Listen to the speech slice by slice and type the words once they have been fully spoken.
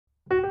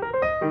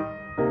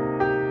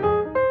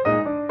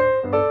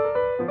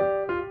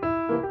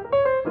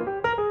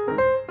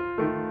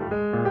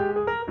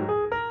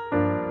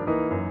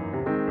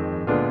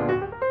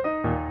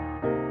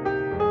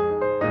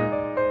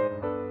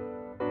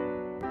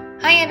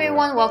Hi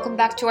everyone, welcome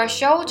back to our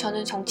show.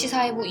 저는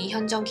정치사회부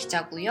이현정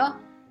기자고요.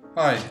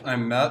 Hi,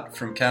 I'm Matt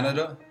from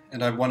Canada,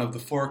 and I'm one of the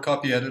 4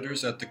 copy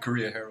editors at the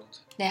Korea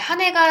Herald. 네,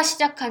 한 해가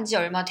시작한 지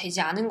얼마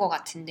되지 않은 것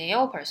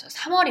같은데요. 벌써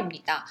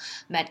 3월입니다.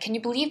 Matt, can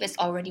you believe it's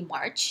already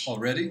March?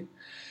 Already?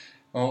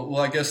 Oh,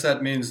 well, I guess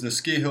that means the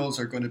ski hills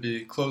are going to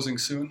be closing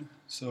soon.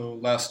 So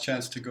last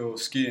chance to go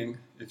skiing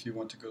if you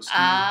want to go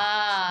skiing.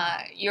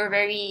 You're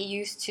very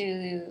used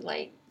to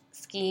like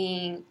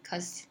skiing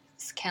because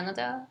it's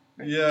Canada?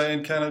 Yeah,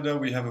 in Canada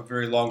we have a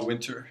very long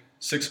winter,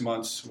 6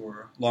 months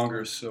or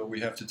longer, so we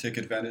have to take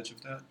advantage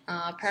of that.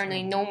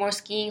 Apparently no more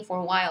skiing for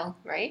a while,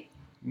 right?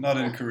 Not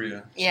in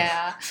Korea.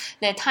 Yeah.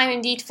 네, time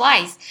indeed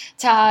flies.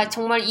 자,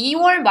 정말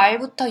 2월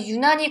말부터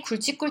유난히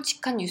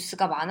굵직굵직한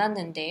뉴스가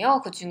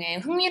많았는데요. 그중에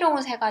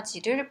흥미로운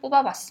 3가지를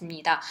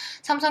뽑아봤습니다.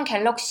 삼성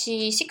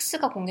갤럭시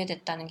 6가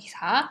공개됐다는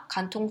기사,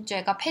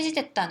 간통죄가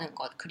폐지됐다는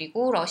것,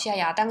 그리고 러시아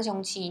야당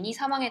정치인이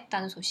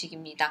사망했다는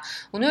소식입니다.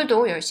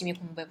 오늘도 열심히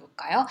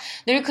공부해볼까요?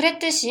 늘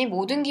그랬듯이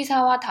모든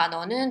기사와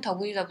단어는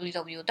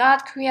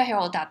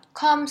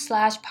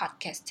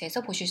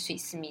www.koreaherald.com/podcast에서 보실 수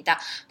있습니다.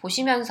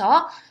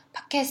 보시면서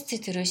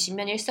팟캐스트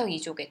들으시면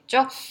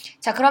일석이조겠죠?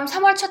 자, 그럼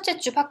 3월 첫째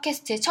주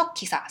팟캐스트의 첫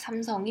기사,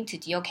 삼성이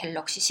드디어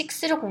갤럭시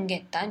 6를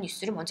공개했다는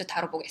뉴스를 먼저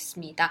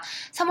다뤄보겠습니다.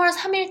 3월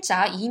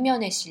 3일자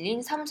 2면에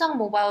실린 삼성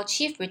모바일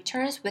Chief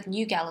Returns with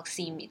New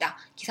Galaxy입니다.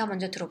 기사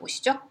먼저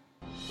들어보시죠.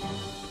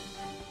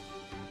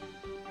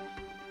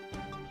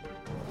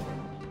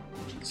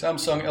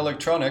 Samsung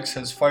Electronics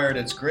has fired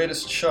its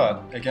greatest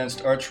shot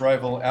against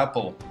arch-rival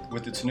Apple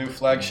with its new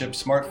flagship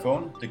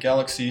smartphone, the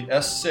Galaxy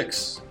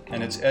S6,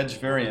 and its Edge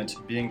variant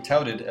being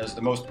touted as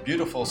the most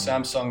beautiful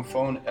Samsung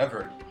phone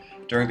ever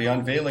during the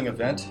unveiling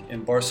event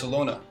in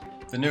Barcelona.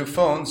 The new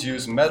phones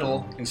use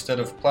metal instead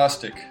of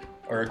plastic,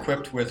 are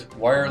equipped with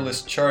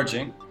wireless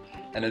charging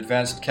and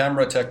advanced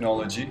camera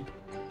technology,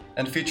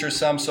 and feature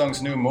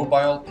Samsung's new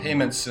mobile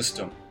payment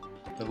system.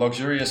 The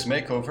luxurious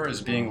makeover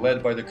is being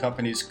led by the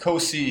company's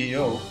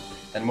co-CEO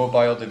and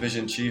mobile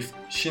division chief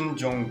Shin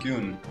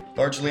Jong-gyun.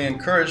 Largely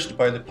encouraged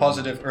by the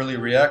positive early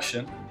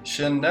reaction,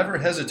 Shin never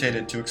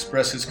hesitated to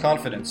express his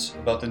confidence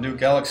about the new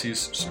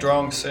Galaxy's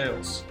strong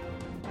sales.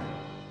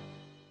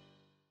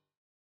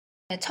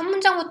 네, 첫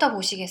문장부터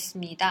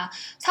보시겠습니다.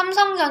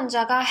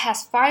 삼성전자가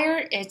has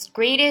fired its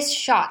greatest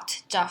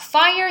shot. 자,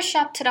 fire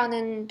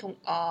shot라는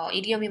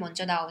이디엄이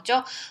먼저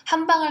나오죠.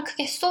 한 방을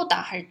크게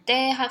쏘다 할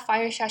때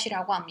fire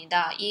shot이라고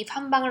합니다. 이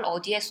한 방을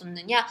어디에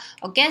쏟느냐?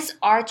 Against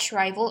arch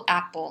rival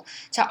Apple.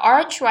 자,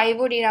 arch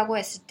rival이라고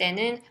했을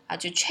때는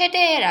아주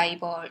최대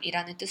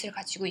라이벌이라는 뜻을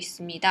가지고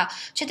있습니다.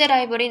 최대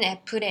라이벌인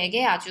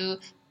애플에게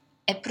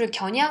애플을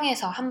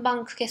겨냥해서 한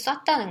방 크게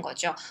쐈다는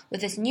거죠.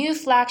 With its new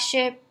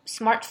flagship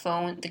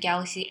smartphone, the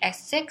Galaxy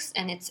S6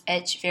 and its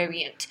Edge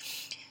variant.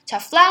 자,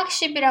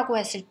 flagship이라고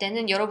했을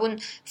때는 여러분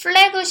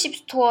flagship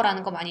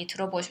스토어라는 거 많이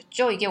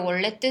들어보셨죠? 이게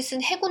원래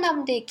뜻은 해군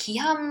함대의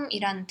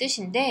기함이라는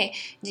뜻인데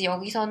이제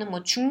여기서는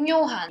뭐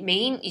중요한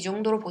메인 이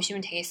정도로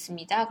보시면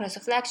되겠습니다. 그래서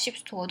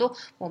flagship 스토어도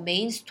뭐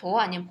메인 스토어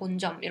아니면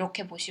본점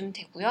이렇게 보시면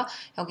되고요.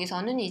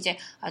 여기서는 이제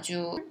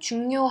아주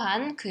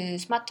중요한 그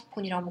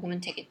스마트폰이라고 보면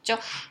되겠죠.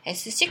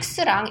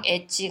 S6랑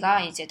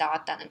엣지가 이제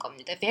나왔다는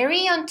겁니다.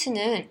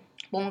 variant는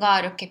뭔가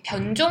이렇게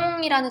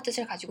변종이라는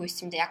뜻을 가지고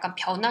있습니다. 약간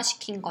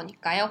변화시킨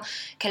거니까요.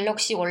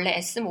 갤럭시 원래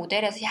S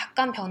모델에서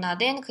약간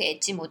변화된 그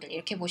엣지 모델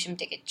이렇게 보시면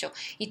되겠죠.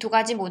 이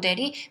 2가지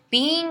모델이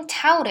being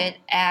touted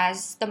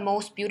as the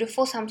most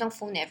beautiful Samsung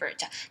phone ever.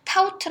 자,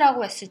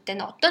 tout라고 했을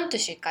때는 어떤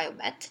뜻일까요,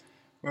 Matt?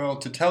 Well,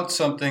 to tout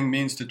something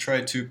means to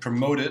try to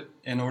promote it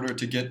in order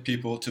to get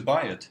people to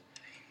buy it.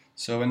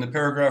 So in the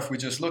paragraph we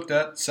just looked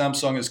at,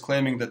 Samsung is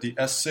claiming that the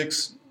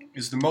S6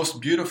 is the most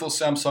beautiful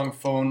Samsung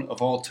phone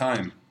of all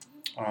time.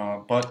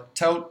 But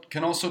tout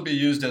can also be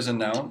used as a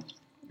noun,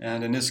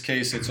 and in this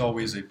case it's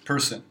always a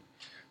person.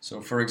 So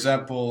for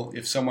example,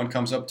 if someone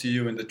comes up to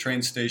you in the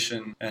train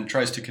station and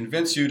tries to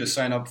convince you to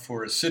sign up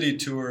for a city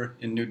tour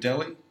in New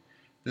Delhi,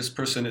 this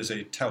person is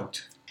a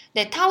tout.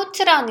 네,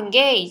 tout라는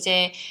게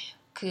이제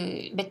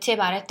그 매체의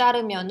말에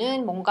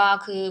따르면은 뭔가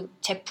그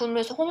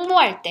제품을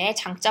홍보할 때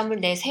장점을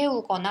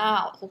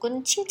내세우거나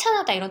혹은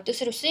칭찬하다 이런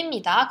뜻으로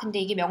쓰입니다. 근데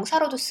이게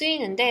명사로도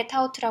쓰이는데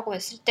타우트라고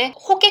했을 때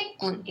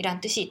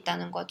호객꾼이란 뜻이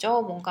있다는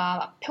거죠.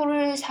 뭔가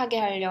표를 사게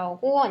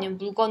하려고 아니면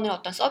물건을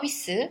어떤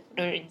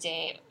서비스를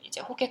이제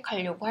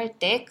호객하려고 할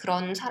때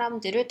그런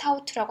사람들을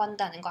타우트라고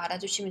한다는 거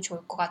알아주시면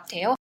좋을 것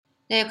같아요.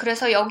 네,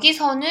 그래서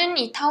여기서는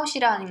이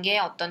타웃이라는 게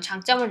어떤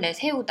장점을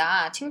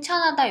내세우다,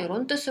 칭찬하다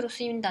이런 뜻으로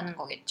쓰인다는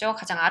거겠죠.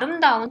 가장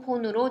아름다운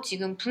폰으로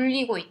지금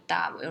불리고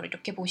있다, 뭐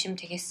이렇게 보시면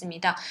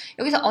되겠습니다.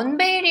 여기서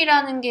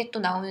unveil이라는 게 또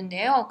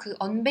나오는데요. 그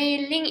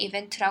unveiling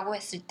이벤트라고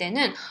했을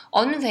때는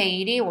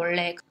unveil이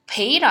원래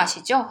베일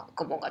아시죠?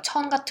 그 뭔가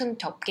천 같은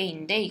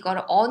덮개인데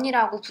이거를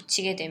on이라고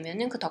붙이게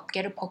되면은 그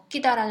덮개를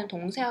벗기다라는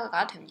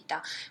동사가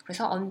됩니다.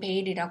 그래서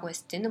unveil이라고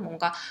했을 때는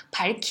뭔가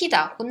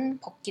밝히다 혹은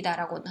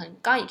벗기다라고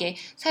하니까 이게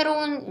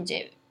새로운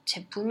이제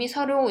제품이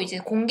서로 이제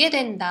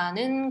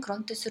공개된다는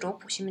그런 뜻으로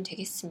보시면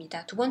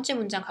되겠습니다. 2번째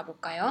문장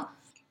가볼까요?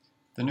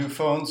 The new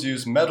phones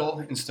use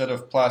metal instead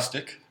of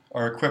plastic,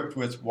 are equipped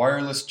with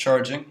wireless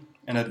charging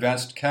and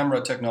advanced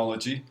camera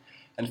technology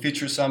and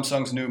feature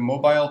Samsung's new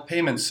mobile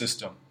payment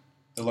system.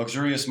 The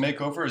luxurious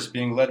makeover is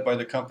being led by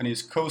the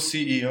company's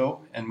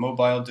co-CEO and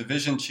mobile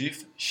division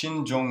chief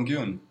Shin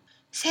Jong-gyun.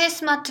 새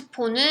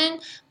스마트폰은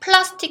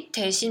플라스틱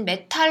대신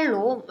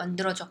메탈로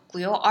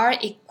만들어졌고요. are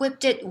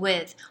equipped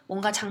with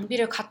뭔가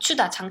장비를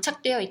갖추다,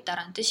 장착되어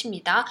있다라는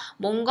뜻입니다.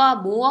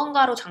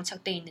 무언가로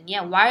장착되어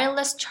있느냐?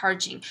 wireless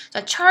charging.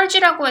 자,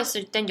 charge라고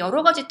했을 땐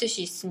여러 가지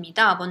뜻이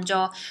있습니다.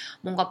 먼저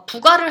뭔가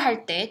부과를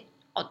할 때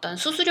어떤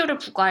수수료를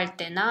부과할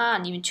때나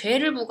아니면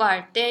죄를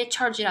부과할 때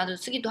charge라도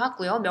쓰기도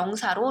하고요.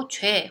 명사로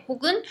죄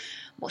혹은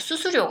뭐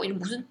수수료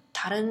이런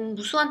다른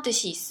무수한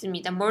뜻이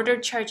있습니다. murder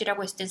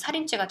charge라고 했을 땐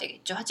살인죄가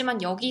되겠죠.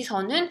 하지만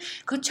여기서는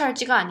그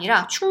charge가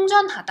아니라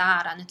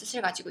충전하다라는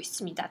뜻을 가지고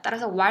있습니다.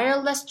 따라서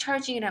wireless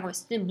charging이라고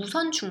했을 땐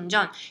무선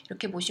충전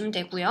이렇게 보시면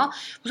되고요.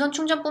 무선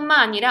충전뿐만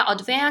아니라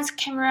advanced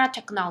camera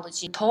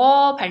technology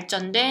더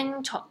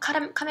발전된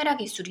카메라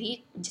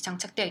기술이 이제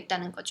장착되어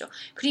있다는 거죠.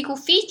 그리고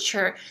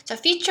feature, 자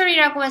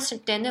feature이라고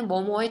했을 때는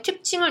뭐뭐의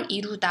특징을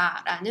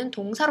이루다라는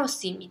동사로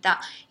쓰입니다.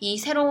 이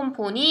새로운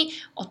폰이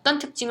어떤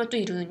특징을 또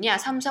이루느냐?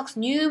 삼성's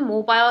new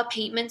mobile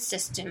payment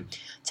system.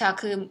 자,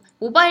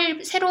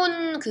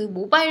 새로운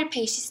모바일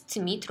페이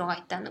시스템이 들어가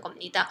있다는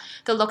겁니다.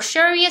 The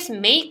luxurious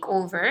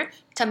makeover.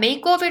 자,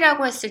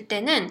 makeover이라고 했을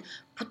때는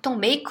보통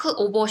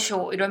makeover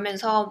show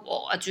이러면서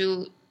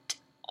아주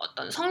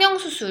어떤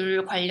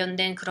성형수술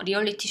관련된 그런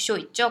리얼리티 쇼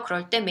있죠?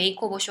 그럴 때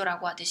메이크오버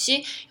쇼라고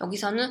하듯이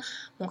여기서는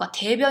뭔가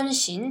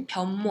대변신,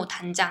 변모,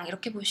 단장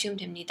이렇게 보시면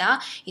됩니다.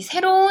 이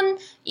새로운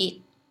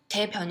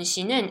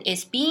대변신은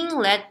is being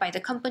led by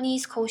the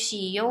company's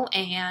co-CEO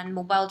and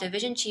mobile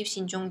division chief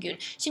신종균.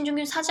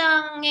 신종균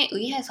사장에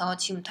의해서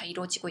지금 다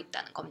이루어지고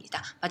있다는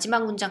겁니다.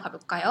 마지막 문장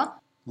가볼까요?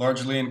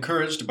 Largely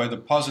encouraged by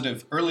the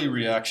positive early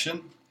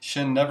reaction,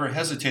 Shin never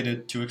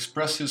hesitated to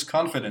express his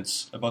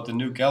confidence about the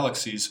new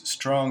Galaxy's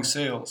strong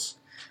sales.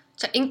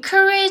 자,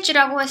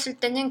 encourage라고 했을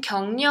때는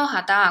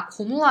격려하다,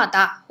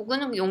 고무하다,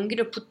 혹은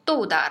용기를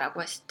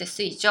북돋우다라고 했을 때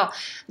쓰이죠.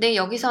 네,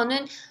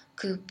 여기서는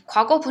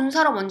과거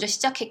분사로 먼저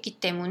시작했기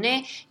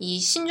때문에 이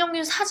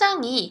신종균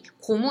사장이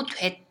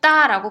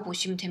고무됐다라고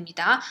보시면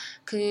됩니다.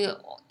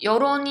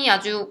 여론이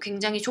아주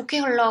굉장히 좋게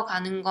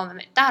흘러가는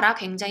것에 따라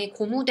굉장히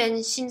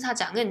고무된 신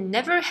사장은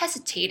never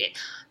hesitated,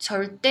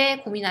 절대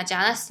고민하지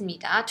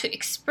않았습니다. To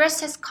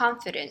express his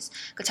confidence,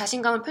 그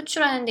자신감을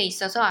표출하는 데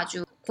있어서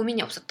아주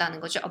고민이 없었다는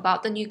거죠.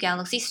 About the new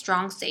Galaxy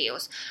strong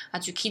sales,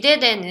 아주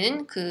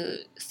기대되는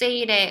그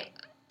세일에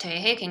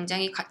대해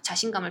굉장히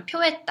자신감을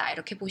표했다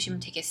이렇게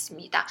보시면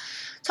되겠습니다.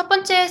 첫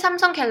번째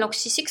삼성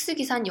갤럭시 6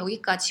 기사는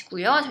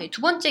여기까지고요. 저희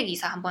두 번째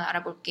기사 한번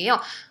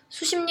알아볼게요.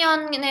 수십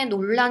년의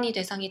논란이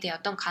대상이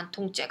되었던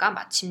간통죄가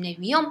마침내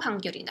위헌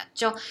판결이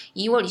났죠.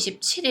 2월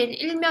 27일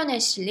일면에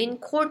실린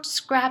Court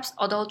Scraps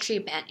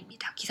Adultery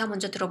Ban입니다. 기사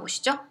먼저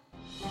들어보시죠.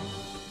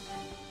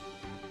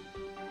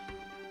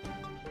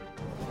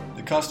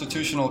 The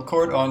Constitutional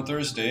Court on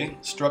Thursday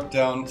struck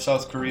down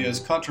South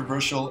Korea's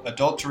controversial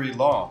adultery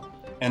law,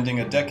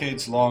 ending a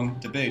decades-long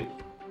debate.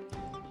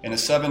 In a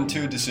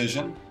 7-2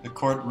 decision, the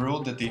court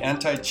ruled that the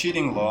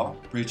anti-cheating law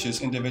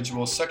breaches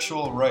individual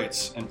sexual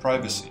rights and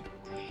privacy,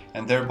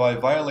 and thereby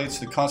violates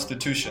the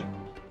Constitution.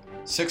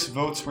 6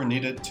 votes were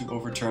needed to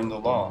overturn the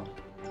law.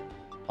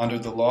 Under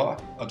the law,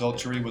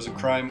 adultery was a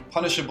crime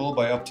punishable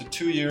by up to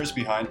 2 years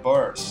behind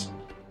bars.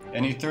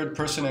 Any third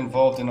person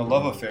involved in a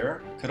love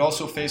affair could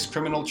also face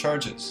criminal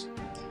charges.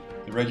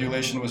 The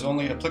regulation was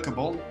only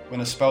applicable when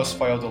a spouse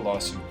filed a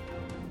lawsuit.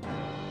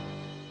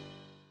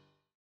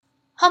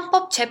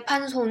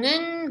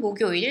 헌법재판소는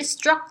목요일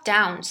struck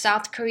down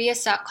South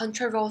Korea's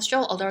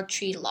controversial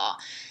adultery law.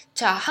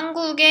 자,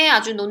 한국에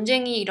아주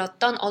논쟁이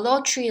일었던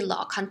adultery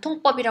law,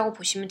 간통법이라고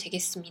보시면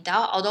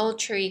되겠습니다.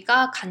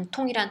 adultery가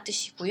간통이란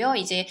뜻이고요.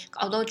 이제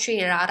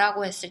adultery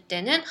law라고 했을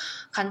때는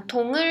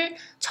간통을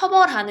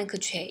처벌하는 그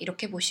죄,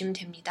 이렇게 보시면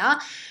됩니다.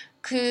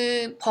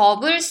 그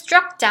법을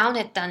struck down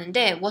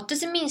했다는데 what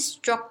does it mean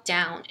struck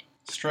down?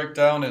 Strike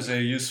down is a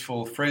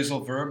useful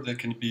phrasal verb that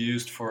can be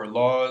used for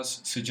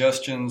laws,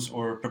 suggestions,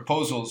 or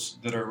proposals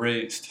that are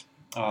raised.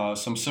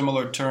 Some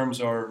similar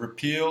terms are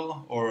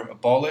repeal or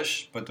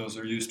abolish, but those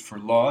are used for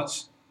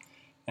laws.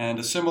 And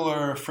a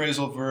similar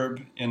phrasal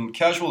verb in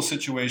casual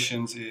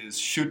situations is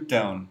shoot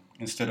down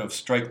instead of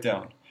strike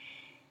down.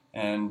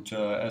 And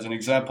as an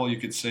example, you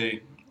could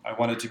say, I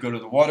wanted to go to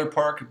the water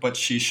park, but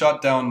she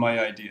shot down my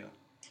idea.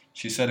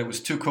 She said it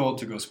was too cold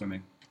to go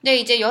swimming. 네,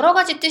 이제 여러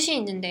가지 뜻이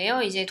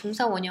있는데요. 이제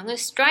동사 원형은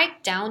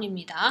strike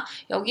down입니다.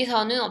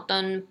 여기서는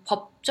어떤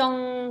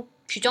법정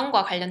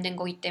규정과 관련된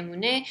거기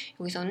때문에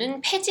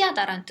여기서는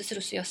폐지하다라는 뜻으로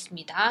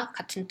쓰였습니다.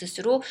 같은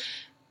뜻으로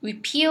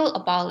repeal,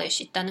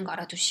 abolish 있다는 거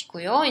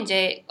알아두시고요.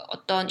 이제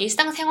어떤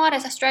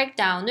일상생활에서 strike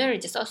down을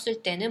이제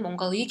썼을 때는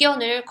뭔가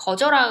의견을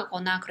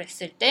거절하거나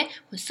그랬을 때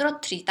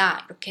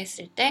쓰러뜨리다 이렇게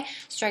했을 때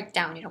strike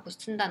down이라고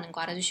쓴다는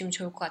거 알아두시면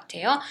좋을 것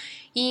같아요.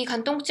 이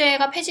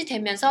간통죄가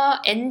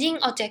폐지되면서 ending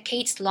a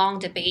decades long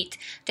debate,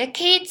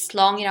 decades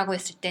long이라고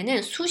했을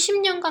때는 수십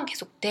년간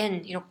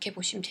계속된 이렇게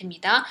보시면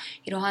됩니다.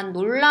 이러한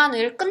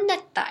논란을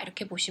끝냈다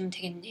이렇게 보시면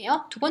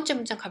되겠네요. 두 번째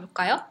문장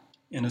가볼까요?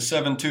 In a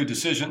 7-2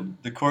 decision,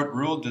 the court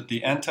ruled that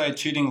the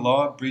anti-cheating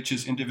law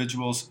breaches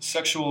individuals'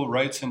 sexual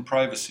rights and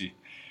privacy,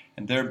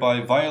 and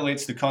thereby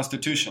violates the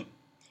Constitution.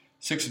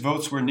 6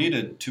 votes were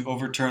needed to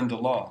overturn the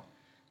law.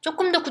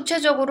 조금 더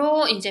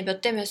구체적으로 이제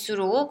몇 대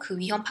몇수로 그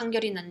위헌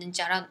판결이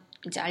났는지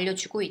이제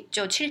알려주고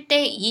있죠.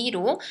 7대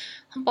 2로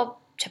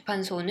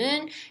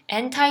헌법재판소는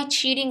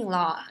anti-cheating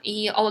law,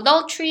 이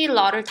adultery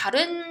law를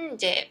다른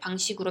이제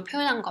방식으로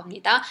표현한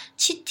겁니다.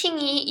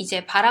 치팅이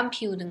이제 바람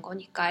피우는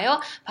거니까요.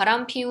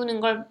 바람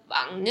피우는 걸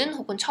막는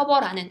혹은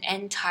처벌하는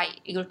anti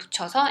이걸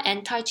붙여서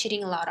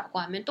anti-cheating law라고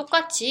하면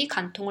똑같이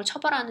간통을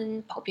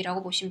처벌하는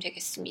법이라고 보시면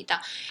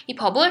되겠습니다. 이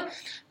법은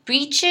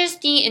breaches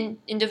the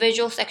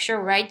individual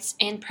sexual rights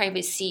and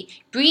privacy.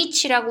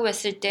 breach라고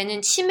했을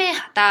때는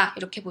침해하다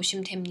이렇게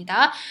보시면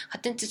됩니다.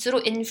 같은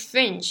뜻으로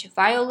infringe,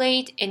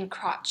 violate,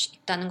 encroach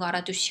있다는 거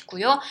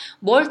알아두시고요.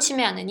 뭘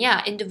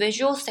침해하느냐?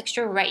 individual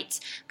sexual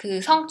rights.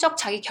 그 성적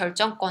자기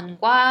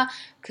결정권과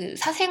그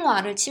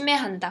사생활을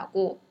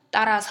침해한다고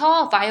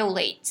따라서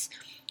violates,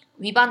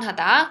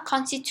 위반하다,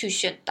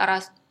 constitution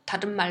따라서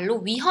다른 말로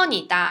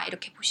위헌이다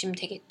이렇게 보시면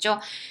되겠죠.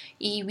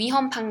 이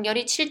위헌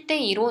판결이 7대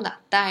 2로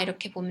났다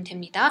이렇게 보면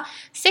됩니다.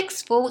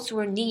 6 votes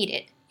were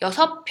needed.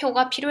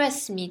 6표가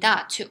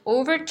필요했습니다. To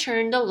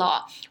overturn the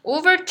law.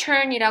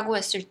 overturn이라고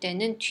했을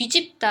때는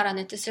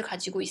뒤집다라는 뜻을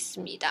가지고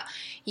있습니다.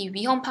 이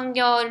위헌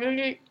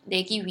판결을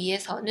내기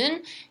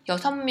위해서는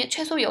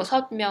최소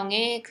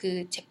 6명의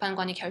그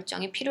재판관의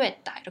결정이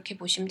필요했다 이렇게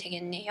보시면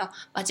되겠네요.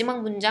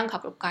 마지막 문장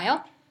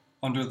가볼까요?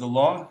 Under the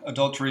law,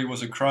 adultery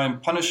was a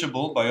crime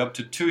punishable by up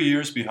to 2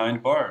 years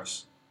behind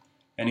bars.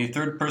 Any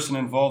third person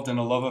involved in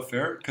a love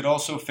affair could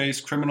also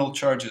face criminal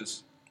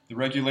charges. The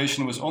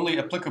regulation was only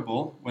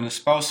applicable when a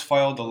spouse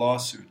filed a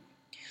lawsuit.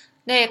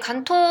 네,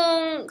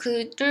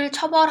 간통을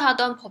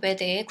처벌하던 법에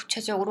대해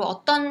구체적으로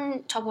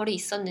어떤 처벌이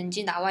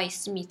있었는지 나와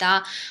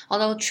있습니다.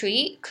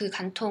 Adultery, 그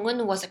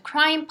간통은 was a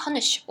crime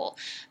punishable,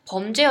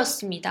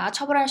 범죄였습니다.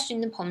 처벌할 수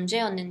있는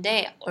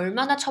범죄였는데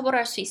얼마나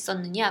처벌할 수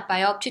있었느냐?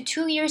 By up to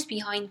 2 years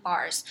behind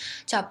bars.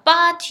 자,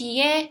 바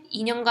뒤에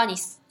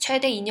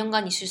최대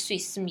 2년간 있을 수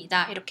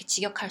있습니다. 이렇게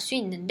직역할 수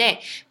있는데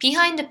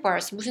behind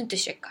bars 무슨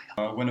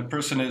뜻일까요? When a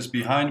person is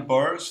behind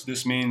bars,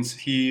 this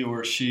means he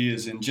or she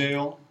is in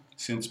jail.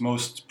 Since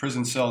most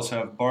prison cells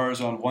have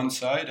bars on one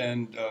side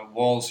and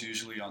walls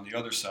usually on the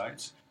other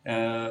sides.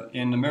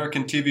 In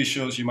American TV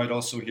shows, you might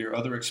also hear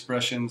other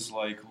expressions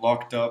like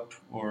locked up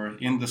or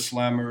in the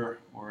slammer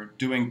or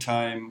doing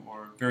time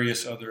or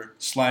various other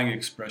slang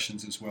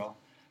expressions as well,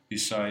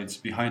 besides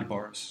behind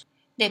bars.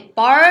 네,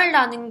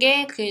 bar라는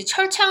게 그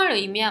철창을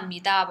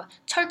의미합니다.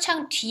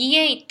 철창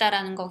뒤에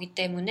있다라는 거기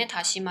때문에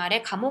다시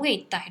말해 감옥에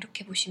있다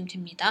이렇게 보시면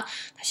됩니다.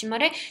 다시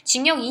말해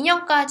징역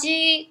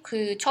 2년까지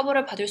그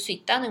처벌을 받을 수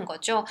있다는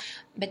거죠.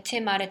 매체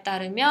말에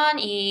따르면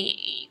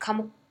이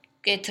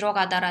감옥에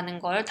들어가다라는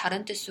걸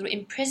다른 뜻으로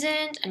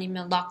imprisoned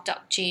아니면 locked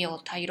up, jail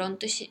다 이런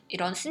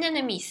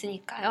시놉음이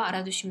있으니까요.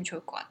 알아두시면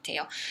좋을 것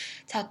같아요.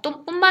 자,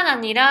 또 뿐만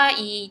아니라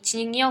이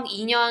징역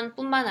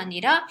 2년뿐만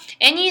아니라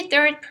any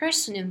third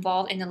person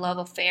involved in a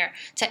love affair.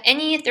 자,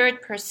 any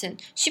third person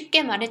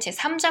쉽게 말해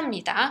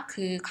제3자입니다.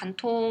 그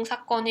간통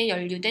사건에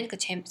연루된 그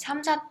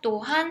제3자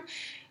또한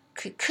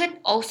could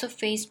also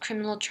face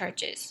criminal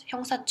charges.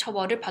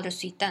 형사처벌을 받을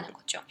수 있다는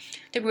거죠.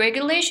 The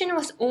regulation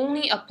was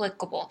only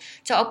applicable.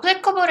 자,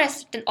 applicable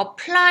했을 땐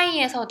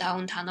apply에서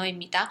나온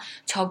단어입니다.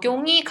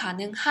 적용이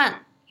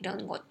가능한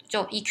이런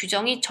거죠. 이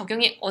규정이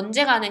적용이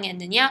언제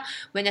가능했느냐?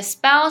 When a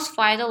spouse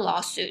filed a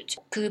lawsuit.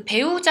 그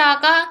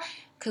배우자가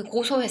그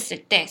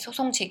고소했을 때,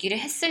 소송 제기를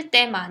했을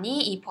때만이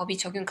이 법이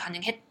적용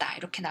가능했다.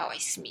 이렇게 나와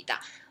있습니다.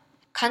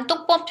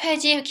 간통법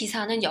폐지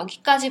기사는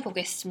여기까지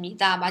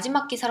보겠습니다.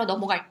 마지막 기사로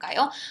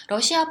넘어갈까요?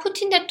 러시아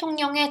푸틴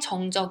대통령의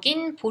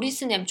정적인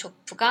보리스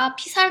nemtsov가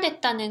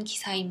피살됐다는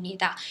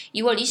기사입니다.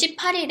 2월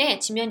 28일에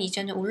지면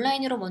이전에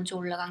온라인으로 먼저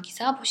올라간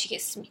기사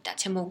보시겠습니다.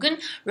 제목은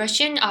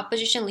Russian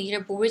Opposition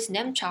Leader Boris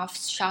Nemtsov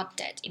shot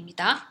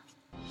dead입니다.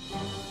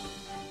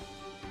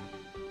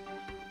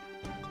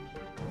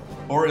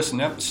 Boris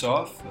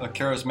Nemtsov, a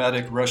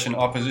charismatic Russian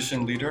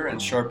opposition leader and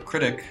sharp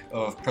critic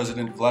of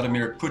President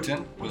Vladimir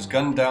Putin, was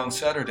gunned down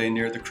Saturday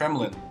near the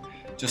Kremlin,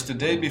 just a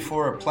day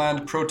before a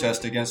planned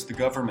protest against the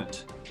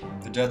government.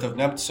 The death of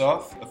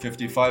Nemtsov, a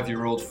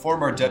 55-year-old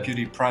former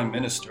deputy prime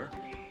minister,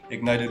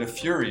 ignited a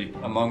fury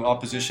among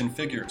opposition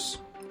figures,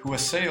 who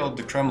assailed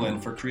the Kremlin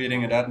for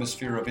creating an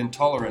atmosphere of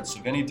intolerance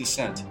of any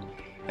dissent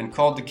and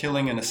called the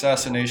killing an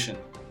assassination.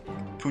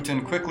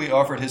 Putin quickly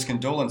offered his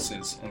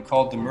condolences and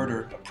called the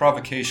murder a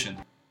provocation.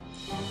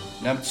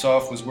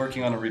 Nemtsov was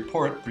working on a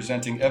report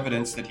presenting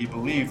evidence that he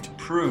believed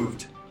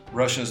proved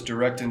Russia's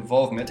direct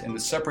involvement in the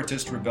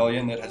separatist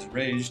rebellion that has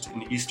raged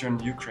in eastern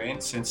Ukraine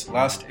since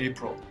last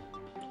April.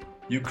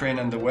 Ukraine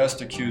and the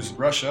West accuse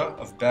Russia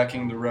of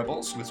backing the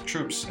rebels with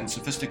troops and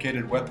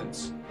sophisticated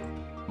weapons.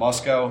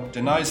 Moscow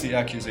denies the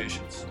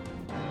accusations.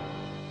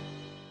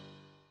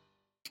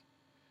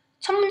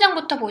 첫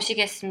문장부터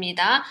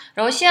보시겠습니다.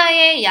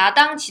 러시아의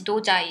야당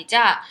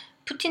지도자이자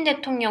푸틴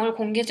대통령을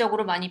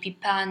공개적으로 많이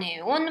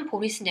비판해온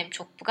보리스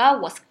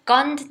넴초프가 was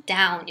gunned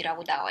down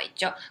이라고 나와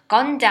있죠.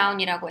 gun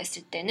down이라고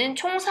했을 때는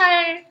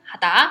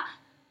총살하다,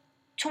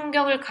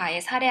 총격을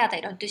가해 살해하다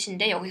이런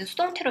뜻인데 여기서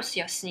수동태로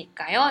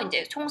쓰였으니까요.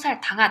 이제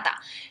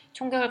총살당하다,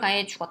 총격을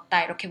가해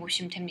죽었다 이렇게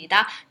보시면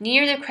됩니다.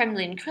 Near the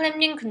Kremlin,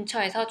 크렘린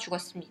근처에서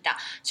죽었습니다.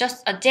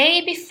 Just a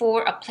day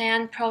before a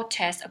planned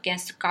protest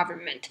against the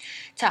government.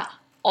 자,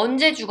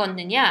 언제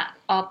죽었느냐?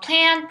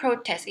 planned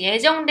protest,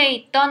 예정돼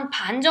있던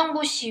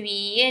반정부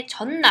시위의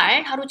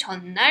전날, 하루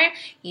전날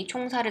이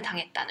총살을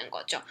당했다는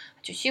거죠.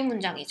 아주 쉬운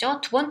문장이죠.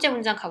 두 번째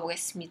문장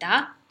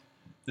가보겠습니다.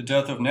 The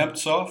death of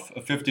Nemtsov,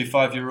 a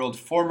 55-year-old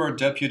former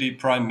deputy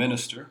prime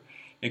minister,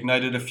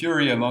 ignited a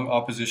fury among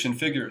opposition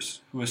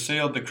figures who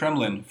assailed the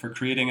Kremlin for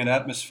creating an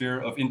atmosphere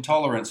of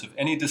intolerance of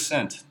any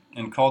dissent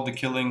and called the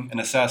killing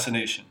an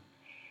assassination.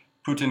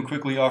 Putin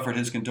quickly offered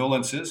his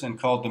condolences and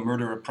called the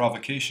murder a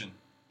provocation.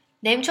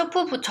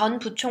 넴초프 전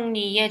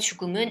부총리의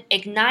죽음은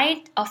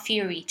ignite a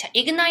fury. 자,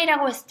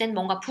 ignite라고 했을 땐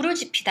뭔가 불을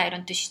지피다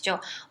이런 뜻이죠.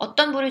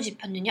 어떤 불을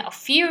지폈느냐? a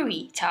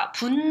fury. 자,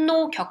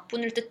 분노,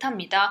 격분을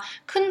뜻합니다.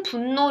 큰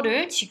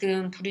분노를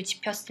지금 불을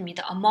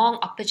지폈습니다. among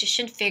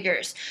opposition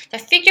figures. 자,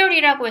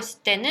 figure이라고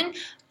했을 때는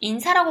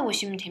인사라고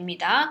보시면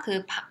됩니다.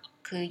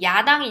 그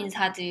야당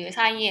인사들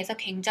사이에서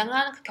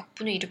굉장한 그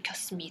격분을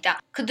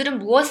일으켰습니다. 그들은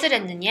무엇을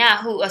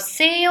했느냐? Who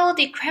assailed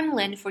the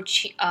Kremlin for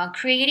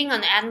creating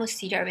an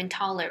atmosphere of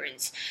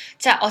intolerance.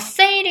 자,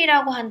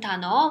 assail이라고 한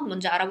단어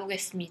먼저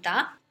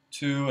알아보겠습니다.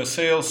 To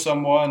assail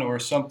someone or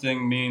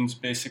something means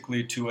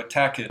basically to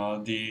attack it.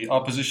 The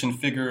opposition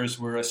figures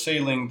were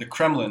assailing the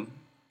Kremlin,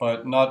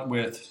 but not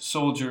with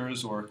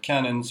soldiers or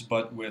cannons,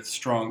 but with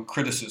strong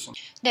criticism.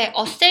 네,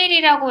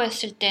 assail이라고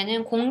했을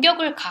때는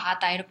공격을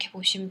가하다 이렇게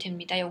보시면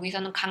됩니다.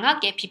 여기서는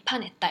강하게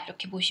비판했다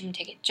이렇게 보시면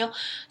되겠죠.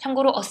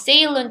 참고로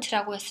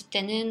assailant라고 했을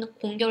때는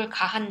공격을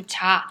가한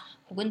자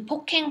혹은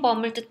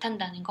폭행범을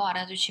뜻한다는 거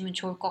알아두시면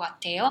좋을 것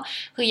같아요.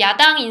 그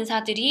야당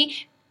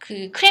인사들이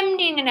그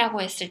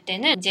크렘린이라고 했을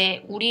때는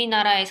이제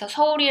우리나라에서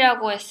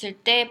서울이라고 했을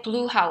때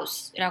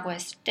블루하우스라고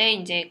했을 때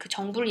이제 그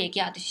정부를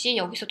얘기하듯이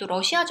여기서도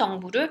러시아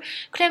정부를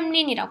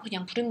크렘린이라고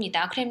그냥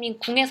부릅니다. 크렘린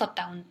궁에서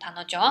따온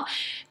단어죠.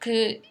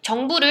 그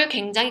정부를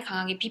굉장히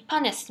강하게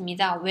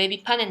비판했습니다. 왜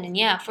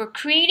비판했느냐? For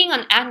creating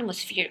an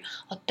atmosphere.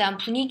 어떠한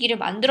분위기를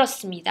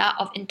만들었습니다.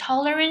 Of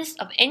intolerance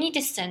of any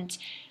dissent.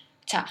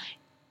 자,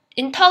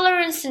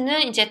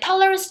 intolerance는 이제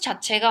tolerance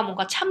자체가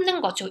뭔가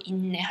참는 거죠.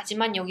 인내.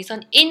 하지만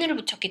여기선 in을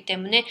붙였기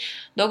때문에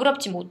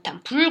너그럽지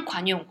못한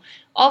불관용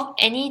of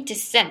any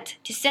dissent.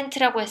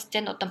 dissent라고 했을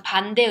때는 어떤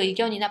반대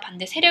의견이나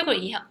반대 세력을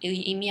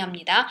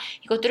의미합니다.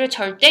 이것들을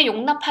절대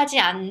용납하지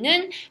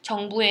않는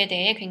정부에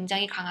대해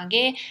굉장히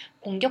강하게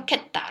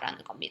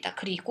공격했다라는 겁니다.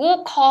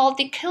 그리고 called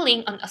the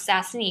killing an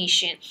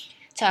assassination.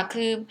 자,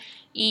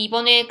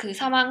 이번에 그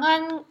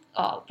사망한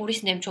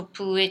보리스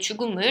넴초프의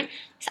죽음을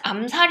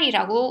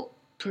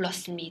암살이라고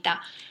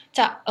불렀습니다.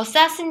 자,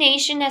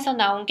 assassination에서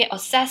나온 게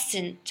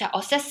assassin. 자,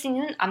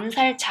 assassin은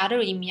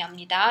암살자를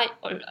의미합니다.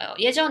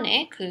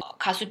 예전에 그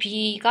가수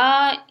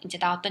비가 이제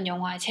나왔던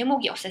영화의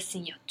제목이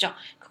assassin이었죠.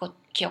 그거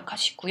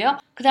기억하시고요.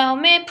 그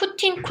다음에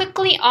Putin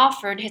quickly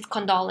offered his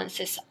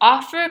condolences.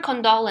 offer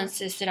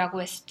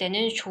condolences라고 했을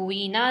때는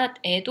조의나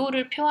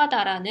애도를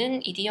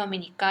표하다라는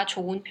이디엄이니까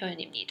좋은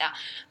표현입니다.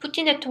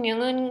 푸틴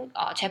대통령은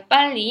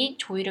재빨리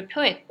조의를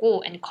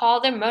표했고 and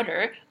called the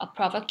murder a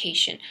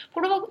provocation.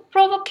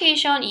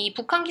 provocation 이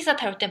북한 기사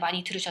다룰 때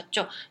많이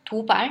들으셨죠?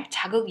 도발,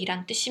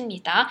 자극이란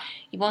뜻입니다.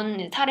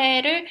 이번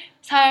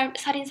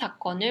살인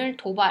사건을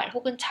도발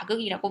혹은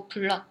자극이라고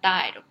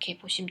불렀다 이렇게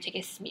보시면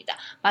되겠습니다.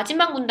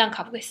 마지막 문단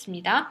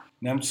가보겠습니다.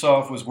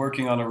 Nemtsov was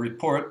working on a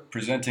report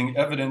presenting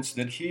evidence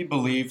that he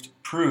believed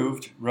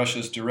proved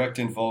Russia's direct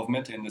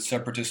involvement in the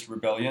separatist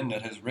rebellion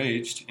that has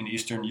raged in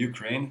eastern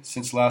Ukraine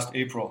since last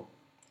April.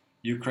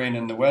 Ukraine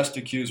and the West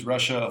accuse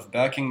Russia of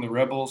backing the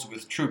rebels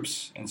with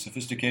troops and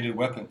sophisticated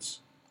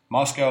weapons.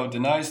 Moscow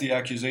denies the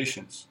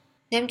accusations.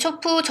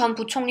 넴초프 전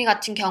부총리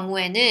같은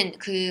경우에는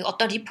그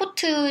어떤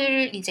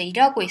리포트를 이제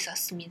일하고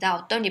있었습니다.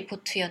 어떤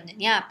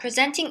리포트였느냐?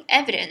 Presenting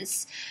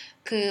evidence.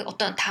 그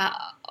어떤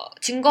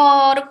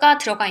증거가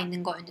들어가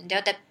있는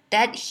거였는데요.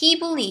 That he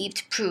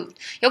believed proved.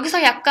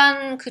 여기서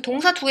약간 그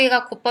동사 두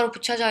개가 곧바로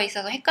붙여져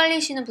있어서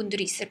헷갈리시는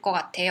분들이 있을 것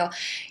같아요.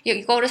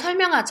 이거를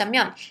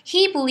설명하자면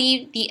he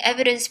believed the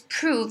evidence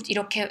proved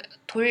이렇게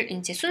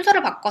이제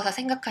순서를 바꿔서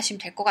생각하시면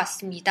될 것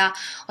같습니다.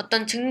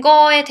 어떤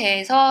증거에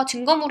대해서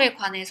증거물에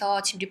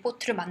관해서 지금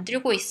리포트를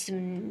만들고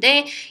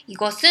있는데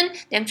이것은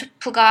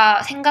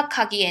넴초프가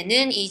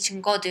생각하기에는 이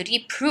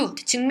증거들이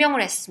proved,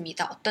 증명을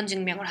했습니다. 어떤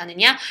증명을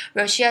하느냐?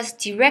 Russia's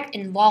direct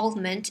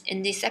involvement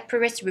in the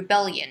separatist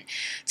rebellion.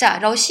 자,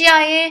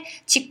 러시아의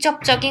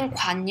직접적인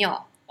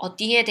관여,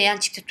 어디에 대한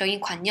직접적인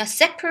관여?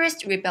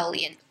 Separatist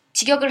rebellion.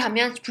 직역을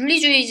하면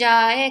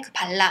분리주의자의 그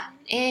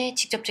반란에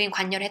직접적인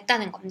관여를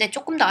했다는 건데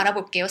조금 더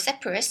알아볼게요.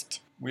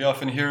 Separatist. We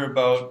often hear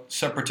about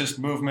separatist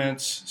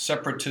movements,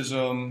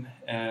 separatism,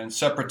 and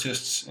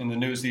separatists in the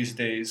news these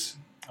days.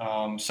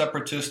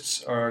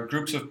 Separatists are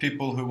groups of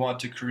people who want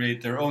to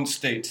create their own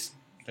state.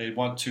 They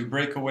want to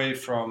break away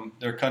from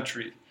their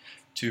country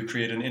to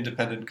create an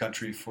independent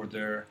country for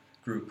their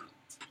group.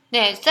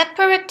 네,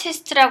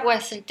 separatist라고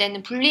했을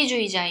때는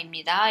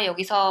분리주의자입니다.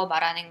 여기서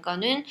말하는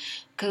거는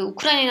그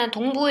우크라이나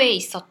동부에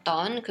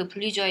있었던 그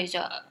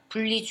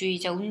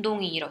분리주의자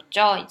운동이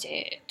일었죠.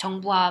 이제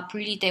정부와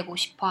분리되고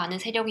싶어하는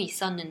세력이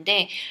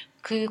있었는데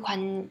그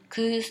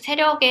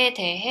세력에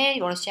대해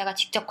러시아가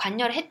직접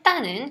관여를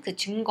했다는 그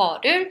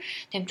증거를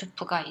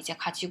뎀초프가 이제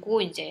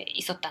가지고 이제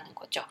있었다는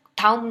거죠.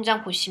 다음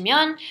문장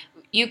보시면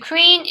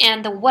Ukraine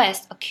and the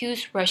West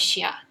accuse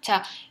Russia.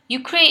 자,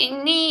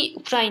 유크레인이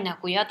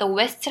우크라이나고요. The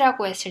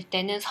West라고 했을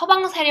때는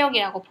서방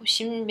세력이라고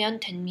보시면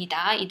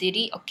됩니다.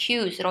 이들이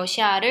accuse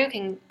러시아를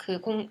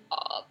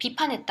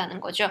비판했다는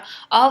거죠.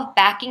 Of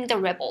backing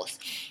the rebels.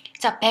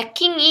 자,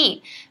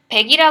 backing이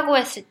back이라고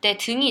했을 때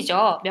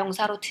등이죠.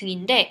 명사로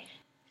등인데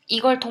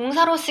이걸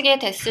동사로 쓰게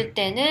됐을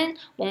때는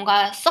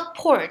뭔가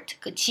support,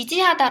 그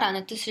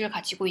지지하다라는 뜻을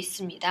가지고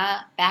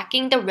있습니다.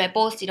 backing the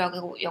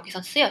rebels이라고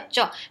여기서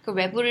쓰였죠. 그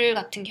rebel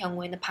같은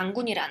경우에는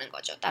반군이라는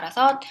거죠.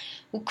 따라서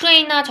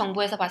우크라이나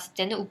정부에서 봤을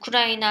때는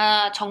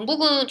우크라이나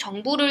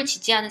정부를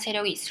지지하는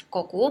세력이 있을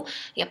거고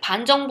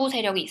반정부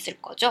세력이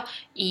있을 거죠.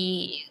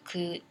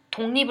 그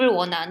독립을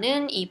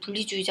원하는 이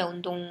분리주의자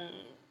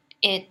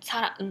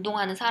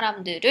운동하는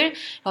사람들을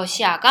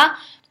러시아가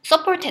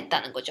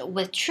서포트했다는 거죠.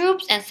 With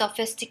troops and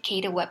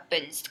sophisticated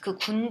weapons. 그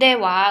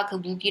군대와 그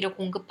무기를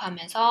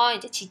공급하면서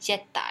이제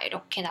지지했다.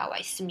 이렇게 나와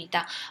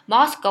있습니다.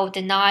 Moscow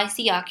denies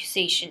the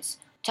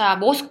accusations. 자,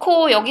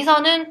 모스코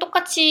여기서는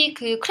똑같이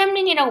그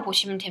크렘린이라고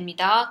보시면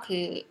됩니다.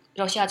 그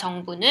러시아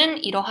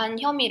정부는 이러한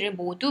혐의를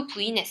모두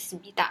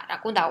부인했습니다.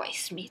 라고 나와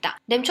있습니다.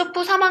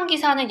 넴초프 사망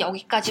기사는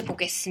여기까지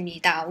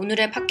보겠습니다.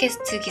 오늘의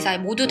팟캐스트 기사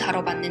모두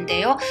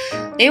다뤄봤는데요.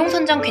 내용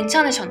선정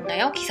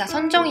괜찮으셨나요? 기사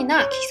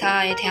선정이나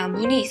기사에 대한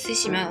문의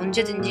있으시면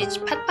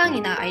언제든지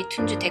팟빵이나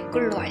아이튠즈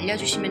댓글로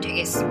알려주시면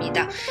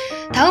되겠습니다.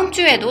 다음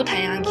주에도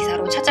다양한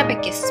기사로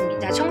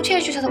찾아뵙겠습니다.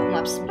 청취해주셔서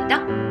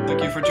고맙습니다.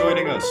 Thank you for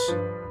joining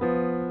us.